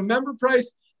 We've got a member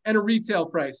price and a retail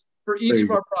price for each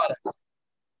of our products.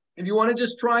 If you want to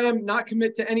just try them, not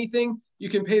commit to anything, you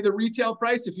can pay the retail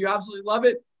price. If you absolutely love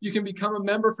it, you can become a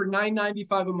member for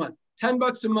 $9.95 a month.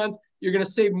 $10 a month, you're going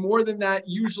to save more than that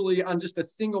usually on just a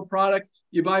single product.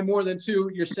 You buy more than 2,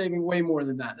 you're saving way more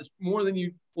than that. It's more than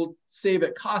you will save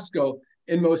at Costco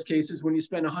in most cases when you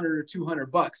spend 100 or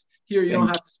 200 bucks. Here, you don't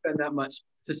have to spend that much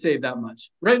to save that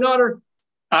much. Right, Notter?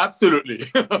 Absolutely.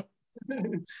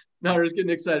 Notter's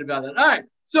getting excited about that. All right,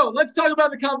 so let's talk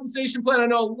about the compensation plan. I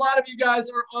know a lot of you guys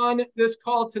are on this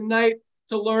call tonight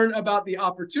to learn about the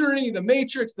opportunity, the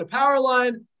matrix, the power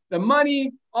line, the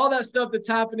money, all that stuff that's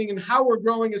happening and how we're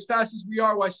growing as fast as we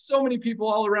are, why so many people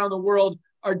all around the world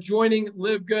are joining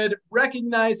Live Good,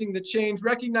 recognizing the change,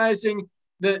 recognizing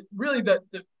the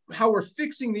how we're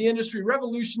fixing the industry,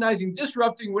 revolutionizing,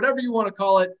 disrupting, whatever you want to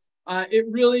call it. It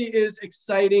really is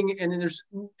exciting. And there's,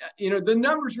 the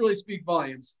numbers really speak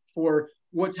volumes for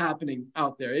what's happening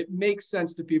out there. It makes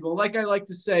sense to people. Like I like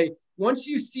to say, once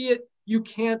you see it, you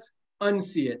can't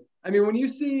unsee it. I mean, when you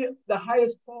see the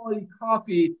highest quality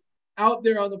coffee out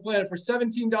there on the planet for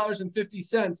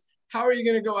 $17.50. How are you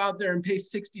going to go out there and pay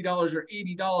 $60 or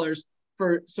 $80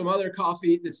 for some other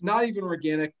coffee that's not even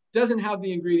organic, doesn't have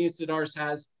the ingredients that ours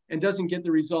has, and doesn't get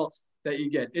the results that you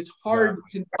get? It's hard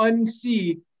to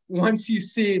unsee once you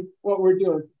see what we're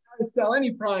doing. Try to sell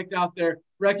any product out there,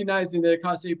 recognizing that it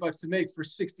costs $8 to make for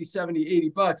 60,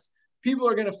 70, $80. People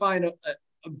are going to find a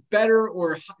better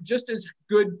or just as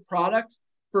good product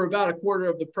for about a quarter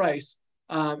of the price.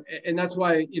 And that's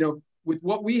why, you know, with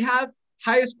what we have,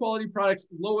 highest quality products,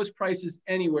 lowest prices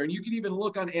anywhere. And you can even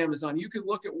look on Amazon. You could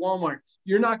look at Walmart.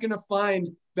 You're not going to find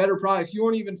better products. You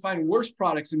won't even find worse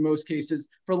products in most cases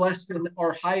for less than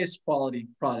our highest quality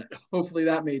products. Hopefully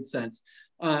that made sense.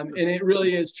 And it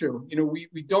really is true. You know,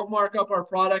 we don't mark up our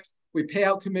products. We pay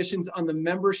out commissions on the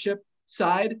membership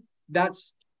side.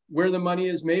 That's where the money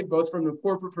is made, both from the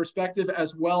corporate perspective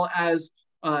as well as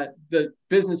the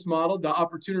business model, the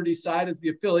opportunity side as the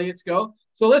affiliates go.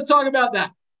 So let's talk about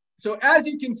that. So as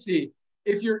you can see,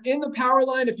 if you're in the power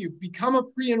line, if you've become a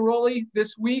pre-enrollee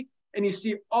this week and you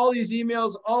see all these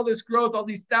emails, all this growth, all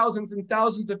these thousands and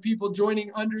thousands of people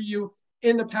joining under you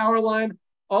in the power line,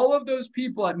 all of those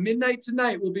people at midnight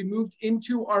tonight will be moved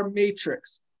into our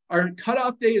matrix. Our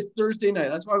cutoff day is Thursday night.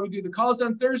 That's why we do the calls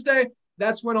on Thursday.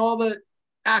 That's when all the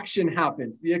action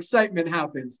happens, the excitement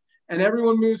happens, and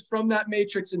everyone moves from that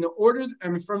matrix in the order,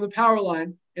 from the power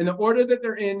line, in the order that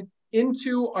they're in,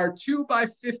 into our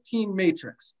 2x15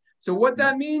 matrix. So what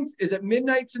that means is at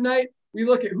midnight tonight, we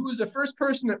look at who is the first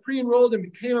person that pre-enrolled and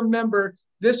became a member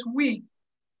this week.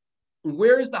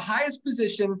 Where is the highest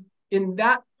position in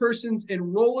that person's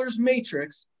enrollers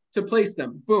matrix to place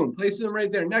them? Boom, place them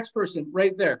right there. Next person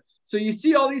right there. So you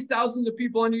see all these thousands of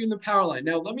people under you in the power line.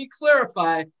 Now, let me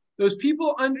clarify, those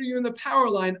people under you in the power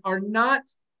line are not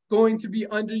going to be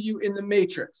under you in the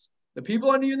matrix. The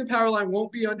people under you in the power line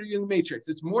won't be under you in the matrix.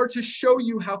 It's more to show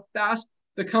you how fast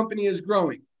the company is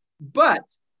growing. But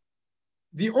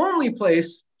the only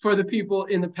place for the people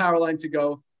in the power line to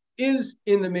go is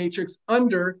in the matrix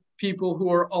under people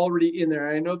who are already in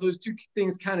there. I know those two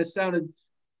things kind of sounded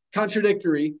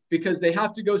contradictory because they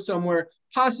have to go somewhere.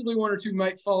 Possibly one or two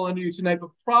might fall under you tonight,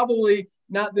 but probably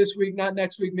not this week, not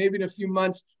next week, maybe in a few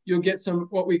months, you'll get some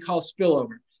what we call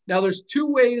spillover. Now, there's two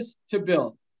ways to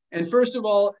build. And first of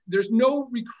all, there's no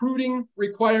recruiting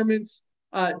requirements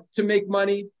to make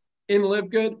money in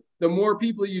LiveGood. The more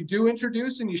people you do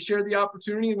introduce and you share the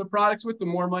opportunity and the products with, the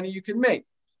more money you can make.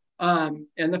 And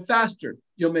the faster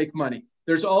you'll make money.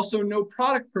 There's also no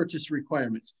product purchase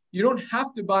requirements. You don't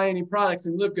have to buy any products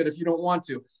in LiveGood if you don't want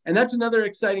to. And that's another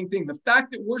exciting thing. The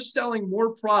fact that we're selling more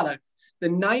products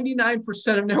than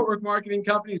 99% of network marketing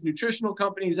companies, nutritional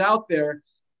companies out there,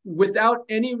 without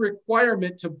any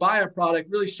requirement to buy a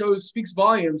product really speaks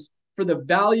volumes for the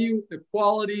value, the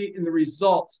quality, and the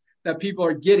results that people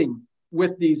are getting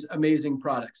with these amazing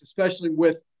products, especially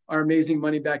with our amazing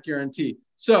money back guarantee.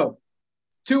 So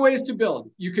two ways to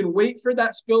build. You can wait for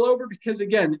that spillover because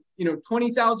again,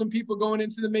 20,000 people going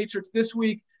into the matrix this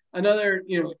week, another,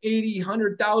 80,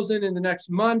 100,000 in the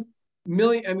next month,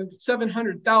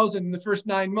 700,000 in the first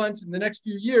 9 months. In the next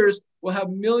few years, we'll have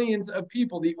millions of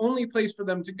people. The only place for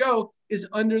them to go is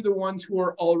under the ones who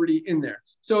are already in there.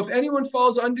 So if anyone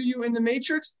falls under you in the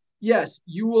matrix, yes,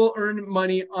 you will earn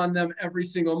money on them every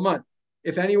single month.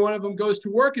 If any one of them goes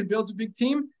to work and builds a big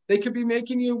team, they could be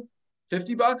making you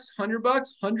 $50,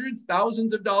 $100, hundreds,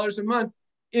 thousands of dollars a month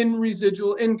in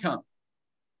residual income.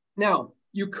 Now,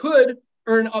 you could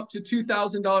earn up to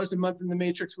 $2,000 a month in the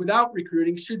matrix without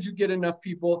recruiting, should you get enough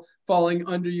people falling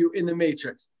under you in the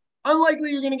matrix.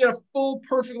 Unlikely you're going to get a full,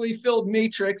 perfectly filled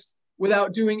matrix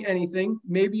without doing anything.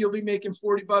 Maybe you'll be making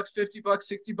 $40, $50,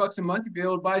 $60 a month. You'll be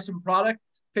able to buy some product,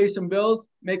 pay some bills,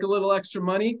 make a little extra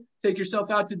money, take yourself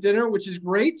out to dinner, which is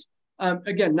great.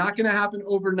 Again, not going to happen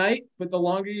overnight, but the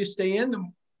longer you stay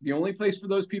in, the only place for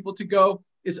those people to go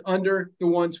is under the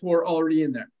ones who are already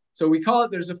in there. So we call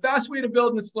it, there's a fast way to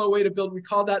build and a slow way to build. We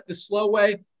call that the slow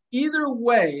way. Either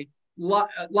way,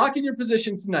 lock in your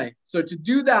position tonight. So to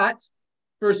do that,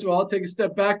 first of all, take a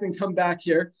step back, then come back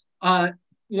here.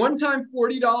 One-time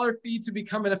 $40 fee to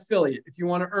become an affiliate if you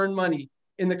want to earn money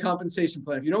in the compensation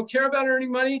plan. If you don't care about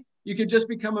earning money, you could just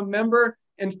become a member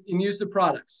and use the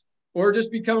products, or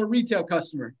just become a retail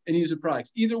customer and use the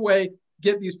products. Either way,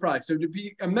 get these products. So to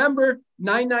be a member,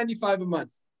 $9.95 a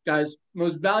month. Guys,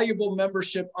 most valuable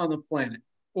membership on the planet.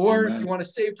 Or If you want to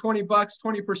save 20 bucks,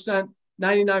 20%,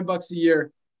 $99 a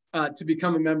year to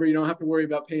become a member. You don't have to worry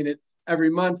about paying it every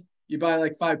month. You buy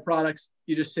like 5 products,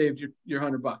 you just saved your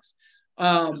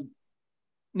 $100.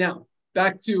 Now,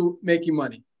 back to making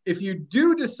money. If you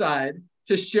do decide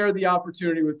to share the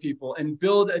opportunity with people and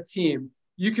build a team,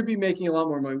 you could be making a lot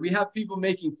more money. We have people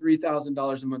making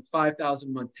 $3,000 a month, $5,000 a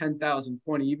month, $10,000,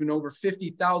 $20,000, even over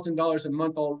 $50,000 a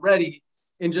month already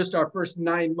in just our first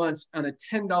 9 months on a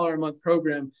 $10 a month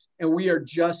program. And we are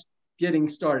just getting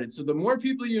started. So the more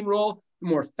people you enroll, the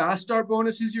more fast start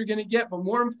bonuses you're going to get. But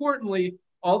more importantly,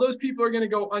 all those people are going to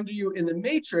go under you in the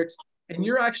matrix, and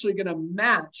you're actually going to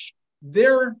match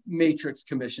their matrix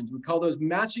commissions. We call those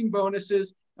matching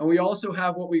bonuses. And we also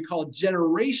have what we call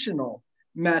generational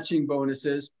matching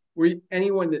bonuses, where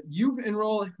anyone that you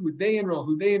enroll, who they enroll,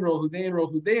 who they enroll, who they enroll,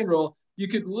 who they enroll, you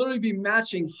could literally be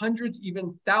matching hundreds,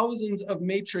 even thousands of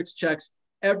matrix checks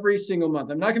every single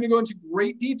month. I'm not going to go into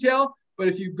great detail, but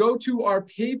if you go to our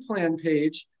pay plan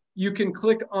page, you can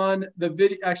click on the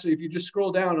video. Actually, if you just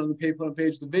scroll down on the pay plan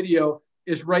page, the video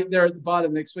is right there at the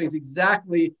bottom that explains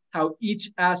exactly how each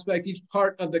aspect, each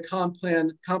part of the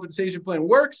compensation plan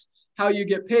works, how you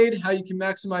get paid, how you can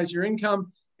maximize your income,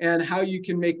 and how you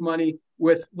can make money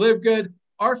with LiveGood.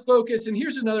 Our focus, and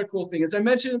here's another cool thing, as I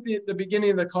mentioned at the beginning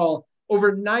of the call,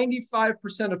 over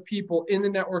 95% of people in the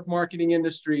network marketing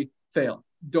industry fail,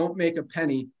 don't make a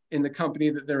penny in the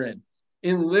company that they're in.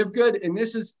 In LiveGood, and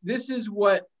this is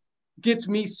what gets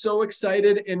me so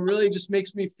excited and really just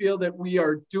makes me feel that we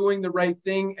are doing the right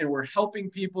thing and we're helping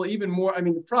people even more. I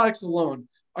mean, the products alone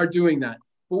are doing that.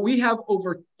 But we have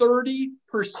over 30%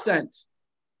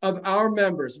 of our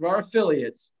members, of our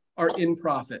affiliates, are in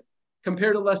profit,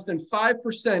 compared to less than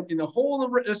 5% in the whole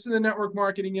rest of the network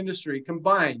marketing industry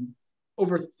combined.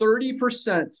 Over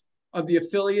 30% of the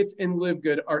affiliates in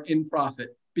LiveGood are in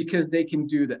profit because they can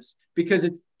do this, because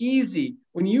it's easy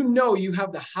when you know you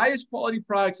have the highest quality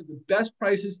products at the best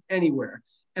prices anywhere,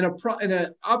 and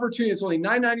an opportunity that's only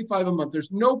 $9.95 a month.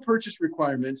 There's no purchase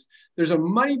requirements. There's a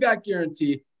money back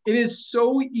guarantee. It is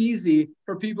so easy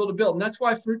for people to build. And that's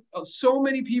why for so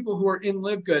many people who are in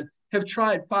LiveGood have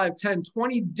tried 5, 10,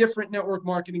 20 different network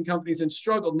marketing companies and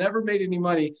struggled, never made any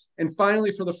money. And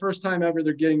finally, for the first time ever,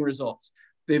 they're getting results.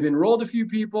 They've enrolled a few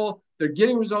people. They're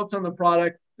getting results on the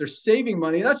product. They're saving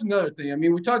money. That's another thing. I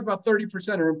mean, we talk about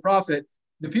 30% are in profit.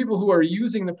 The people who are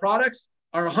using the products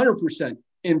are 100%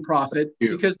 in profit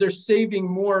because they're saving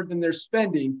more than they're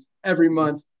spending every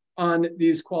month on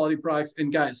these quality products.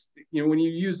 And guys, you know, when you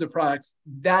use the products,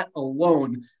 that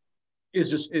alone is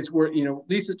just, it's where, you know,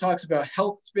 Lisa talks about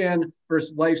health span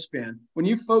versus lifespan. When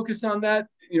you focus on that,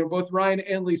 you know, both Ryan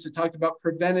and Lisa talked about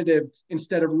preventative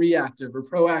instead of reactive, or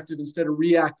proactive instead of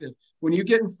reactive. When you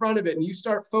get in front of it and you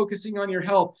start focusing on your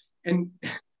health, and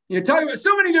you know, talking about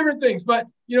so many different things, but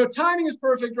you know, timing is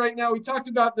perfect right now. We talked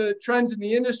about the trends in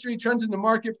the industry, trends in the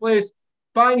marketplace,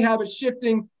 buying habits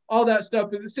shifting, all that stuff.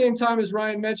 But at the same time, as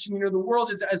Ryan mentioned, you know, the world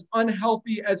is as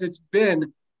unhealthy as it's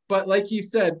been. But like he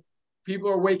said, people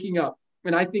are waking up.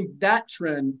 And I think that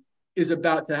trend is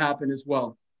about to happen as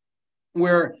well,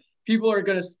 where people are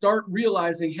going to start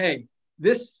realizing, hey,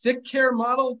 this sick care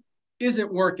model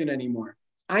isn't working anymore.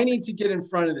 I need to get in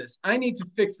front of this. I need to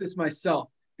fix this myself,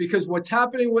 because what's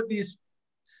happening with these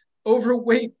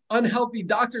overweight, unhealthy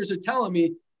doctors are telling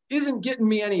me isn't getting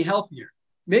me any healthier.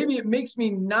 Maybe it makes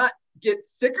me not get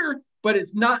sicker, but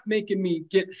it's not making me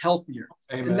get healthier.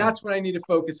 Amen. And that's what I need to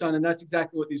focus on. And that's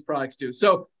exactly what these products do.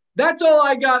 So that's all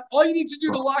I got. All you need to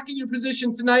do to lock in your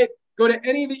position tonight, go to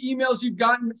any of the emails you've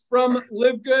gotten from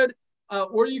LiveGood,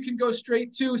 or you can go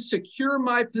straight to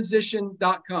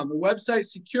securemyposition.com. The website,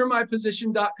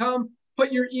 securemyposition.com.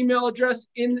 Put your email address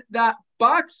in that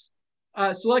box.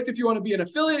 Select if you want to be an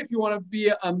affiliate, if you want to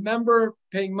be a member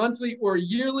paying monthly or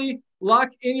yearly.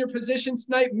 Lock in your position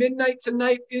tonight. Midnight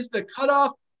tonight is the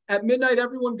cutoff. At midnight,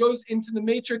 everyone goes into the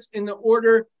matrix in the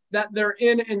order that they're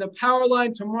in the power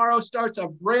line. Tomorrow starts a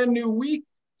brand new week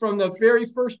from the very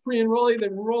first pre-enrollee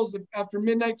that enrolls after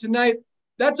midnight tonight.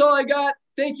 That's all I got.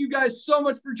 Thank you guys so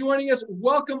much for joining us.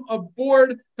 Welcome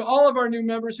aboard to all of our new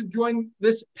members who joined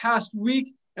this past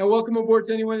week, and welcome aboard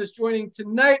to anyone that's joining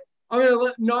tonight. I'm going to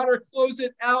let Nader close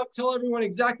it out, tell everyone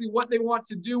exactly what they want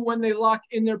to do when they lock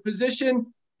in their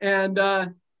position, and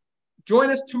join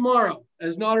us tomorrow.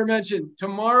 As Nader mentioned,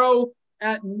 tomorrow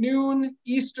at noon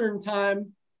Eastern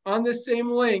time on this same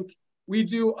link, we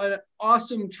do an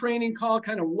awesome training call,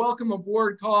 kind of welcome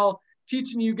aboard call,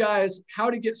 teaching you guys how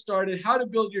to get started, how to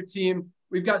build your team.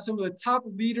 We've got some of the top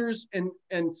leaders and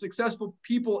successful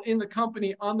people in the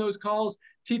company on those calls,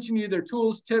 teaching you their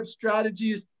tools, tips,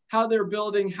 strategies, how they're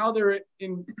building, how they're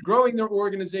growing their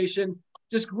organization.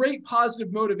 Just great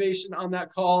positive motivation on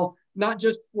that call, not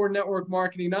just for network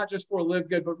marketing, not just for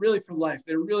LiveGood, but really for life.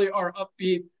 They really are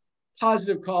upbeat,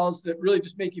 positive calls that really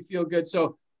just make you feel good.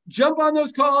 So jump on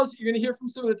those calls. You're going to hear from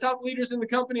some of the top leaders in the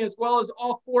company, as well as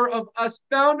all 4 of us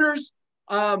founders.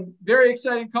 Very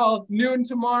exciting call, noon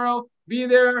tomorrow. Be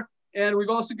there. And we've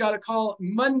also got a call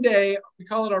Monday. We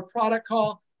call it our product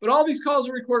call. But all these calls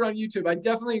are recorded on YouTube. I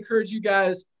definitely encourage you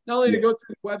guys not only to go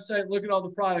through the website and look at all the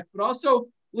products, but also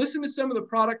listen to some of the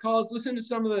product calls, listen to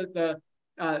some of the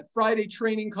Friday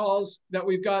training calls that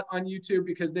we've got on YouTube,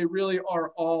 because they really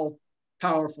are all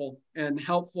powerful and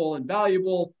helpful and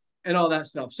valuable and all that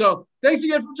stuff. So thanks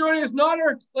again for joining us.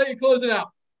 Nader, let you close it out.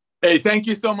 Hey, thank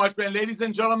you so much, Ben. Ladies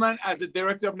and gentlemen, as the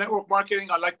Director of Network Marketing,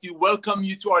 I'd like to welcome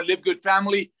you to our Live Good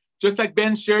family. Just like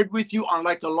Ben shared with you,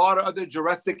 unlike a lot of other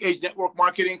Jurassic Age network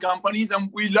marketing companies, and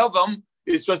we love them,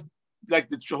 it's just like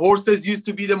the horses used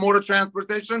to be the mode of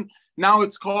transportation. Now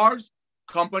it's cars.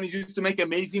 Companies used to make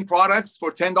amazing products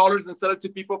for $10 and sell it to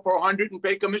people for $100 and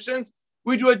pay commissions.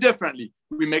 We do it differently.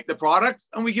 We make the products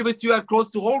and we give it to you at close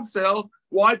to wholesale.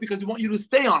 Why? Because we want you to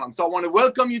stay on them. So I want to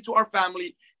welcome you to our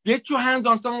family. Get your hands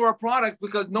on some of our products,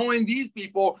 because knowing these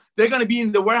people, they're going to be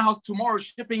in the warehouse tomorrow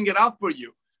shipping it out for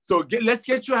you. So let's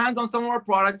get your hands on some of our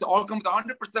products. They all come with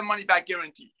 100% money back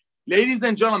guarantee. Ladies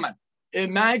and gentlemen,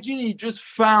 imagine you just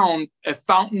found a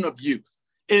fountain of youth.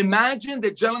 Imagine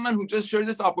the gentleman who just shared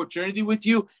this opportunity with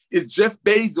you is Jeff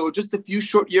Bezos. Just a few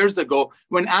short years ago,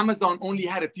 when Amazon only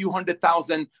had a few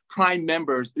 100,000 Prime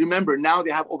members. Remember, now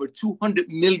they have over 200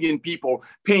 million people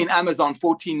paying Amazon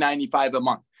 $14.95 a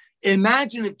month.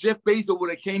 Imagine if Jeff Bezos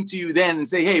would have came to you then and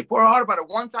say, hey, for about a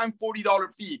one-time $40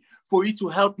 fee for you to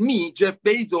help me, Jeff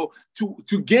Bezos,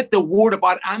 to get the word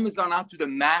about Amazon out to the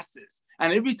masses.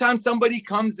 And every time somebody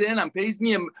comes in and pays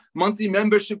me a monthly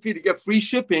membership fee to get free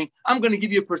shipping, I'm going to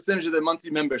give you a percentage of the monthly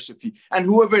membership fee. And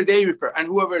whoever they refer,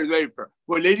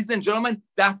 Well, ladies and gentlemen,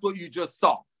 that's what you just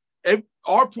saw.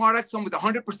 Our products come with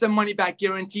 100% money back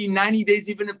guarantee, 90 days,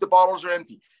 even if the bottles are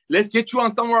empty. Let's get you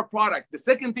on some of our products. The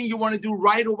second thing you want to do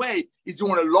right away is you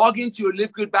want to log into your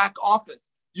Live Good back office.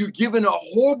 You're given a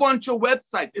whole bunch of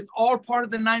websites. It's all part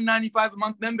of the $9.95 a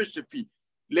month membership fee.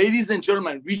 Ladies and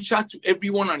gentlemen, reach out to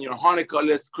everyone on your Hanukkah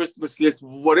list, Christmas list,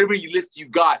 whatever list you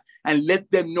got, and let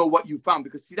them know what you found.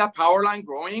 Because see that power line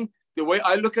growing? The way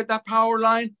I look at that power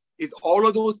line is all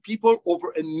of those people,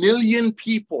 over 1 million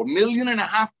people, 1.5 million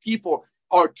people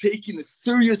are taking a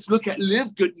serious look at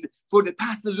Live Good for the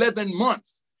past 11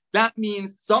 months. That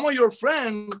means some of your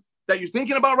friends that you're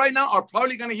thinking about right now are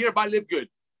probably going to hear about Live Good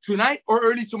tonight or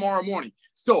early tomorrow morning.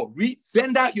 So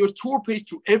send out your tour page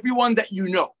to everyone that you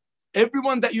know.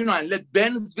 And let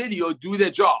Ben's video do the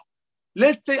job.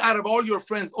 Let's say out of all your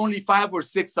friends, only 5 or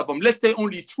 6 of them, let's say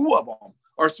only 2 of them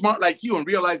are smart like you and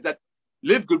realize that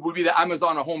Live Good will be the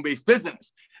Amazon of home-based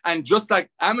business. And just like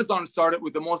Amazon started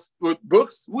with with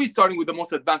books, we starting with the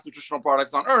most advanced nutritional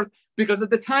products on earth because of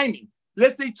the timing.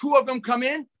 Let's say 2 of them come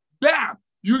in, bam,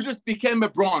 you just became a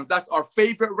bronze. That's our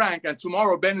favorite rank. And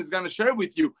tomorrow, Ben is going to share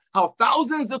with you how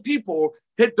thousands of people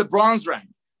hit the bronze rank.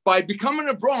 By becoming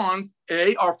a bronze,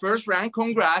 our first rank,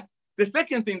 congrats. The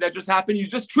second thing that just happened, you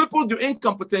just tripled your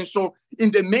income potential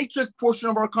in the matrix portion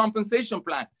of our compensation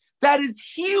plan. That is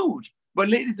huge. But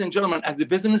ladies and gentlemen, as a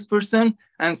business person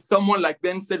and someone like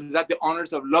Ben said, who's had the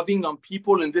honors of loving on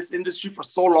people in this industry for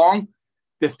so long,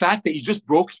 the fact that you just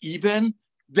broke even,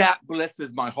 that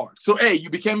blesses my heart. So A, you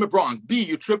became a bronze. B,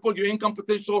 you tripled your income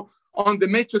potential on the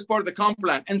matrix part of the comp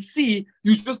plan. And C,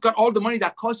 you just got all the money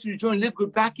that cost you to join Live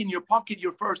Good back in your pocket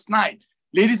your first night.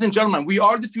 Ladies and gentlemen, we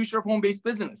are the future of home-based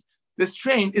business. This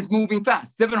train is moving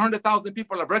fast. 700,000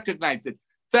 people have recognized it.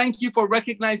 Thank you for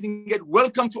recognizing it.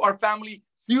 Welcome to our family.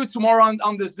 See you tomorrow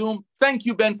on the Zoom. Thank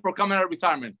you, Ben, for coming out of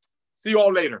retirement. See you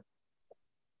all later.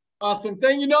 Awesome.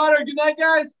 Thank you, Nader. Good night,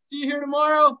 guys. See you here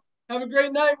tomorrow. Have a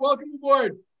great night. Welcome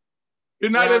aboard.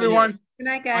 Good night, everyone. Good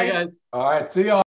night, guys. Bye, guys. All right. See y'all.